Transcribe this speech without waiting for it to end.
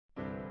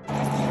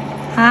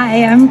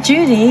Hi, I'm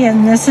Judy,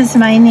 and this is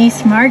my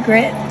niece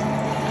Margaret,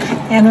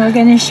 and we're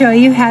going to show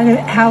you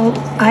how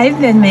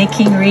I've been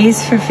making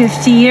wreaths for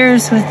 50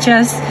 years with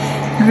just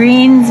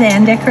greens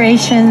and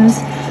decorations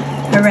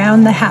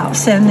around the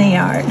house and the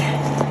yard.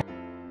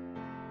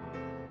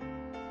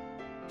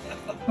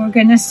 We're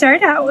going to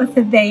start out with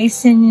the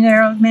base, and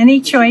there are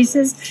many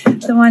choices.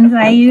 The ones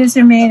I use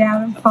are made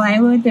out of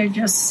plywood. They're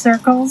just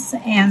circles,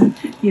 and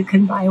you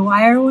can buy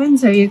wire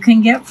ones or you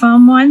can get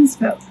foam ones,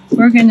 but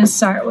we're going to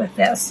start with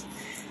this.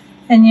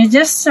 And you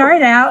just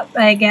start out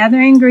by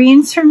gathering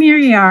greens from your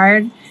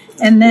yard,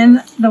 and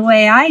then the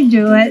way I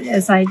do it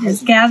is I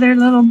just gather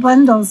little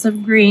bundles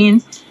of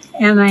green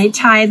and I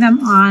tie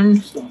them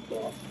on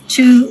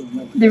to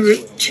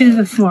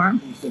the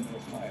form.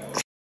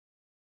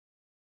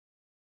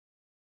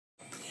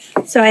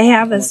 So I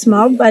have a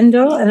small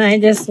bundle and I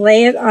just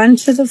lay it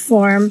onto the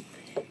form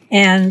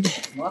and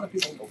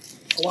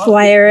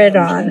wire it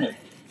on.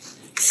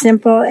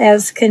 Simple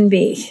as can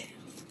be.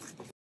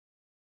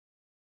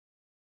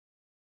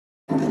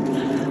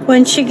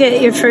 Once you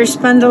get your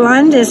first bundle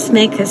on, just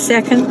make a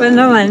second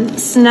bundle and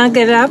snug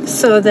it up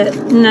so that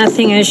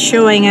nothing is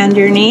showing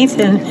underneath,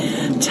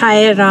 and tie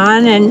it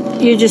on,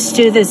 and you just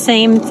do the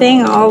same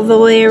thing all the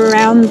way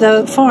around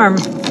the form.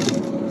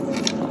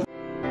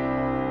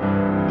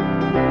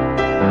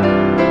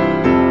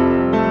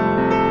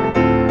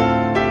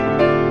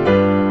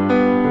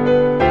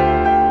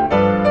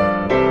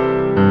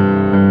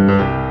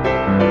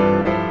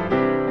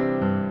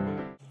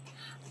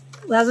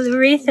 Well, the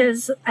wreath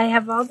is, I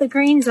have all the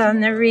greens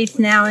on the wreath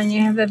now, and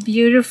you have a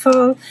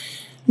beautiful,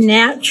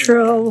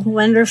 natural,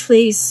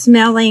 wonderfully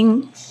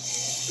smelling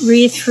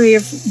wreath for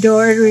your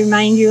door to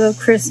remind you of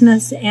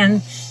Christmas.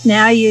 And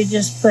now you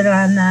just put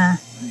on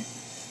the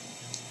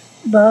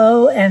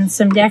bow and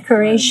some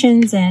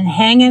decorations and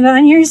hang it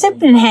on your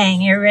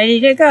ZipnHang. You're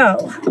ready to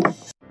go.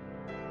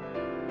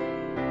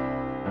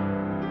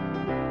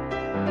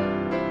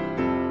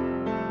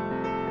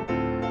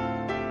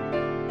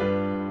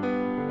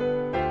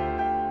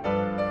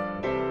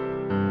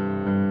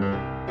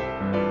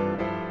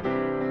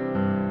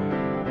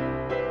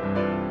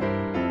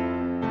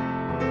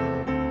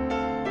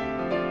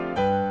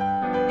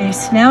 They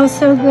smell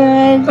so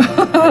good,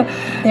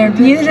 they're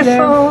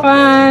beautiful,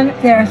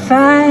 they're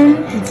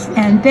fun,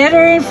 and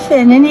better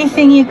than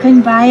anything you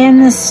can buy in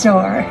the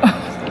store.